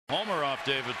Homer off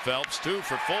David Phelps, 2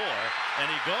 for 4, and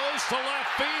he goes to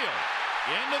left field,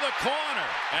 into the corner,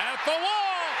 at the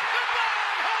wall.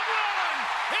 Goodbye, home run!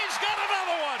 He's got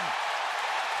another one.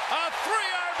 A 3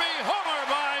 RB homer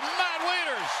by Matt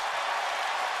Wieters.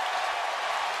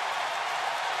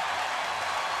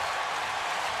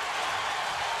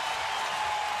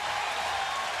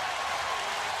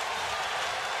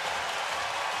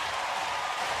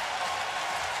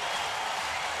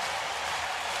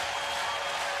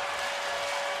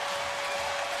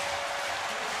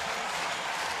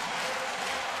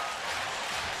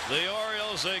 The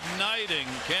Orioles igniting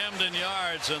Camden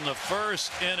Yards in the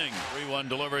first inning. 3-1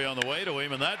 delivery on the way to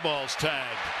him, and that ball's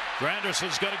tagged.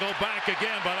 Granderson's going to go back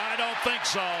again, but I don't think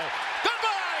so.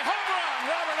 Goodbye, home run,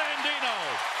 Robert Andino.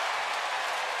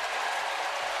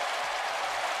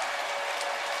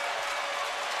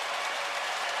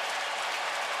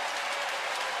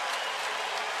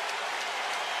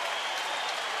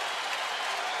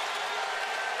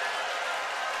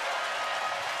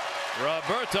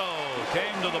 Roberto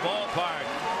came to the ballpark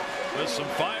with some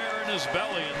fire in his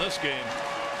belly in this game.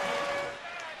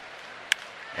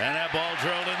 And that ball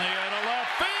drilled in the air to left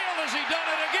field. Has he done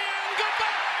it again?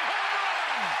 Goodbye, home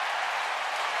run!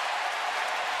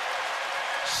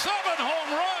 7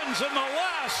 home runs in the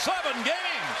last 7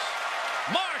 games.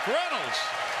 Mark Reynolds.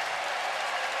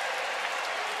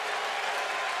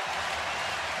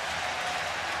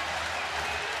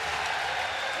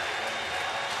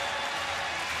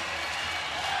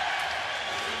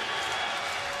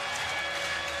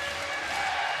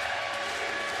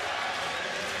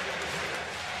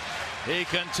 He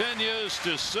continues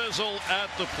to sizzle at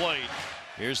the plate.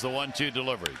 Here's the 1-2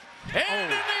 delivery. And in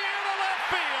the air to left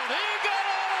field. He got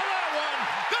all of that one.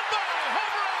 Goodbye,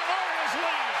 home run, Orioles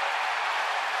lead.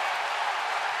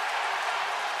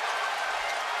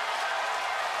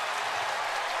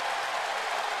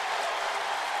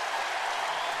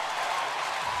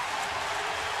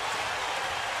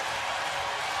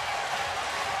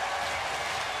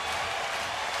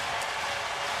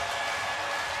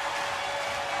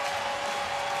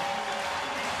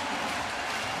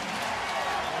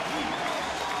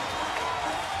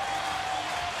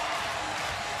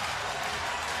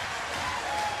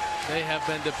 They have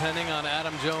been depending on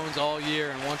Adam Jones all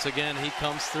year, and once again he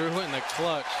comes through in the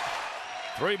clutch.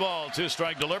 3-ball,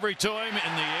 2-strike delivery to him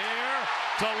in the air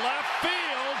to left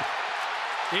field.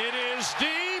 It is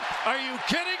deep. Are you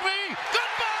kidding me?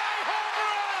 Goodbye, home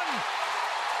run!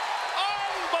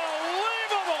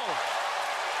 Unbelievable!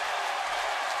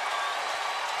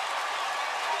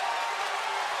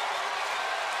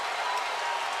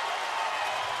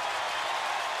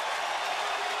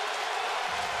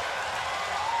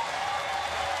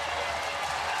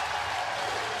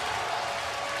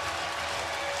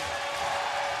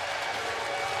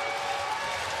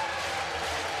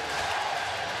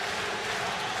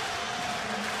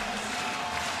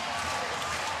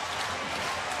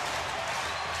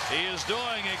 He is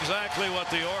doing exactly what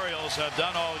the Orioles have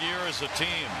done all year as a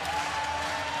team,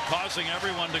 causing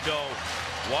everyone to go,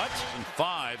 what? And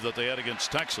 5 that they had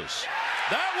against Texas.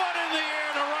 That one in the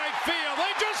air to right field.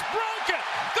 They just broke it.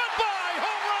 Goodbye.